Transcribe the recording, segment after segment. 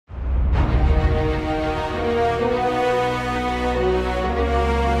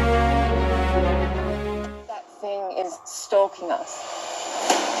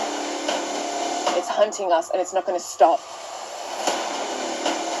hunting us, and it's not going to stop.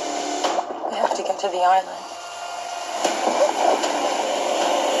 We have to get to the island.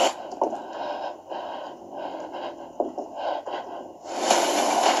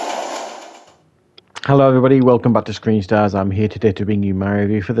 Hello everybody, welcome back to Screenstars. I'm here today to bring you my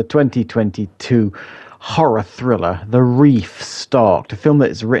review for the 2022 horror thriller, The Reef Stalked, a film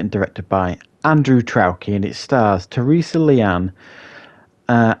that is written and directed by Andrew Traucki, and it stars Teresa Lian,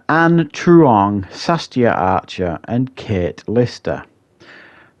 Anne Truong, Sastia Archer and Kate Lister.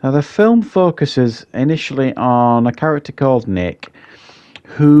 Now the film focuses initially on a character called Nick,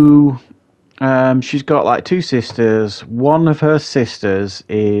 who she's got like two sisters. One of her sisters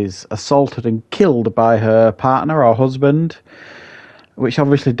is assaulted and killed by her partner or husband, which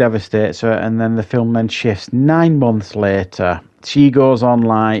obviously devastates her. And then the film then shifts 9 months later. She goes on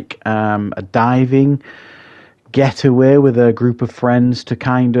like a diving getaway with a group of friends to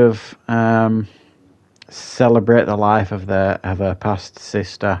kind of celebrate the life of her past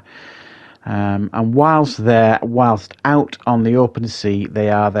sister. And whilst out on the open sea, they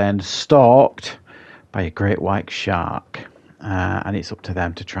are then stalked by a great white shark, and it's up to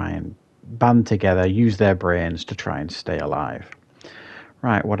them to try and band together, use their brains to try and stay alive.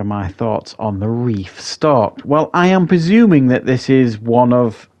 Right, what are my thoughts on The Reef Stalked? Well, I am presuming that this is one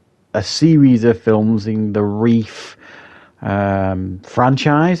of a series of films in the Reef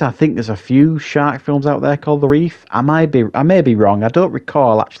franchise. I think there's a few shark films out there called The Reef. I may be wrong. I don't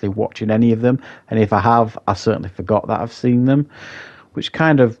recall actually watching any of them, and if I have, I certainly forgot that I've seen them, which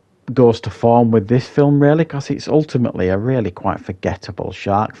kind of goes to form with this film really, because it's ultimately a really quite forgettable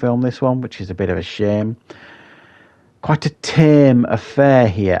shark film, this one, which is a bit of a shame. Quite a tame affair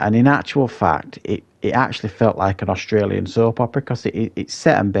here, and in actual fact it actually felt like an Australian soap opera, because it's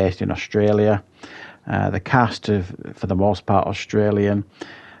set and based in Australia. The cast for the most part Australian,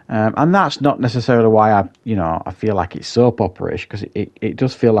 and that's not necessarily why I feel like it's soap opera-ish, because it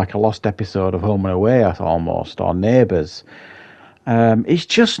does feel like a lost episode of Home and Away almost, or Neighbours. It's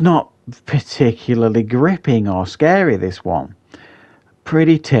just not particularly gripping or scary, this one.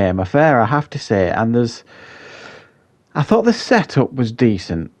 Pretty tame affair, I have to say. And I thought the setup was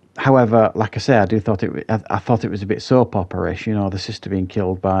decent. However, like I say, I thought it was a bit soap opera-ish, the sister being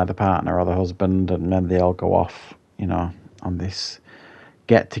killed by the partner or the husband, and then they all go off, on this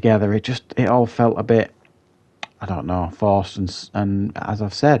get together. It all felt a bit, I don't know, forced and as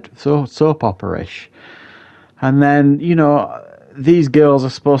I've said, so soap opera-ish. And then, these girls are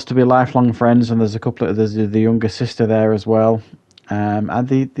supposed to be lifelong friends, and there's the younger sister there as well. And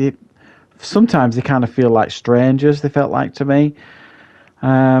sometimes they kind of feel like strangers, they felt like to me.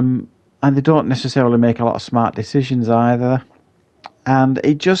 And they don't necessarily make a lot of smart decisions either. And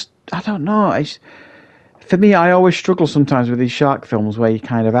it just, I don't know. For me, I always struggle sometimes with these shark films where you're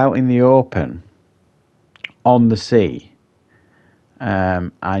kind of out in the open, on the sea,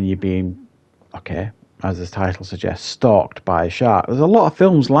 and you're being, okay, as the title suggests, stalked by a shark. There's a lot of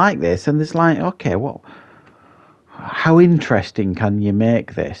films like this, and it's like, okay, well, how interesting can you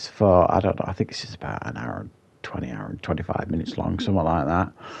make this for, I don't know, I think this is about an hour and 25 minutes long, something like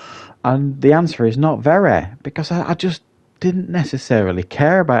that. And the answer is not very, because I just didn't necessarily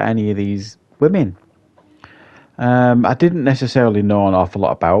care about any of these women. I didn't necessarily know an awful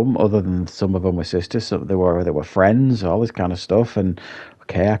lot about them, other than some of them were sisters, so they were friends, all this kind of stuff. And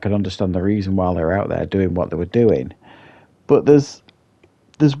okay, I could understand the reason why they were out there doing what they were doing. But there's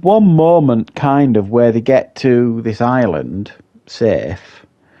one moment kind of where they get to this island safe,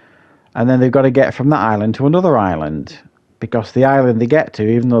 and then they've got to get from that island to another island, because the island they get to,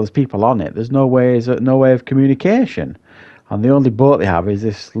 even though there's people on it, there's no way of communication, and the only boat they have is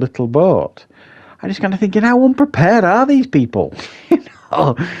this little boat. I just kind of thinking, how unprepared are these people?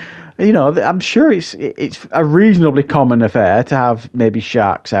 I'm sure it's a reasonably common affair to have maybe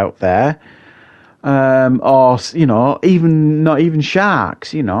sharks out there, or even not even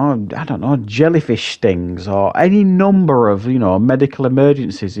sharks. I don't know, jellyfish stings, or any number of medical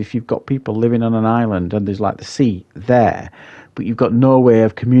emergencies. If you've got people living on an island and there's like the sea there, but you've got no way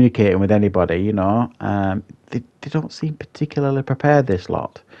of communicating with anybody, they don't seem particularly prepared, this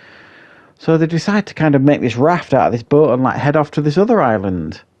lot. So they decide to kind of make this raft out of this boat and like head off to this other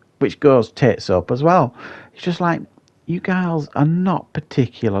island, which goes tits up as well. It's just like, you guys are not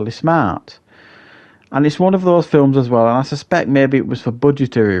particularly smart. And it's one of those films as well, and I suspect maybe it was for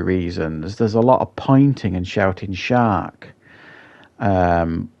budgetary reasons. There's a lot of pointing and shouting shark,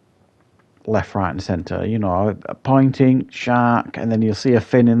 left, right and centre. Pointing, shark, and then you'll see a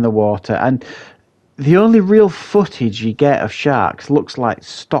fin in the water. And the only real footage you get of sharks looks like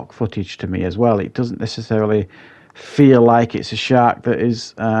stock footage to me as well. It doesn't necessarily feel like it's a shark that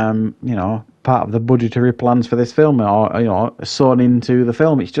is, you know, part of the budgetary plans for this film, or, you know, sewn into the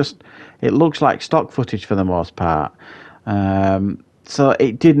film. It looks like stock footage for the most part. So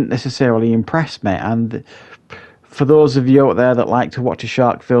it didn't necessarily impress me. And for those of you out there that like to watch a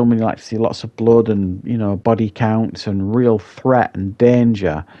shark film and you like to see lots of blood and, you know, body counts and real threat and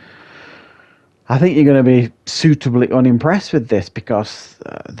danger, I think you're going to be suitably unimpressed with this, because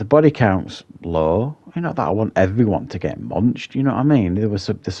the body count's low. You know, that I want everyone to get munched. You know what I mean? There's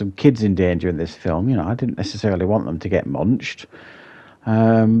some kids in danger in this film. You know, I didn't necessarily want them to get munched.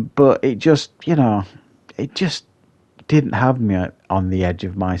 But it just, you know, it just didn't have me on the edge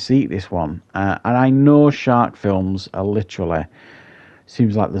of my seat, this one. And I know shark films are literally,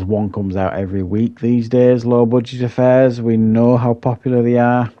 seems like there's one comes out every week these days, low budget affairs. We know how popular they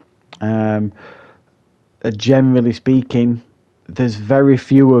are. Generally speaking, there's very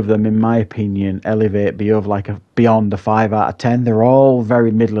few of them, in my opinion, elevate beyond a 5 out of 10. They're all very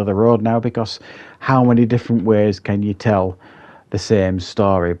middle of the road now, because how many different ways can you tell the same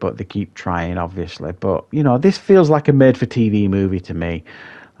story? But they keep trying, obviously. But, you know, this feels like a made-for-TV movie to me.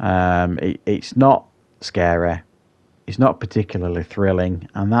 It's not scary. It's not particularly thrilling,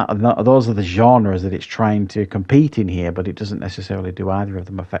 and those are the genres that it's trying to compete in here, but it doesn't necessarily do either of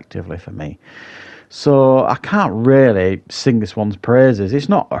them effectively for me. So I can't really sing this one's praises. It's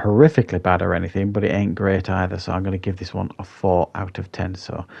not horrifically bad or anything, but it ain't great either. So I'm going to give this one a 4 out of 10.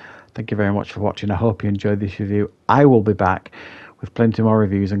 So thank you very much for watching. I hope you enjoyed this review. I will be back with plenty more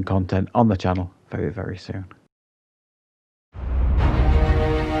reviews and content on the channel very, very soon.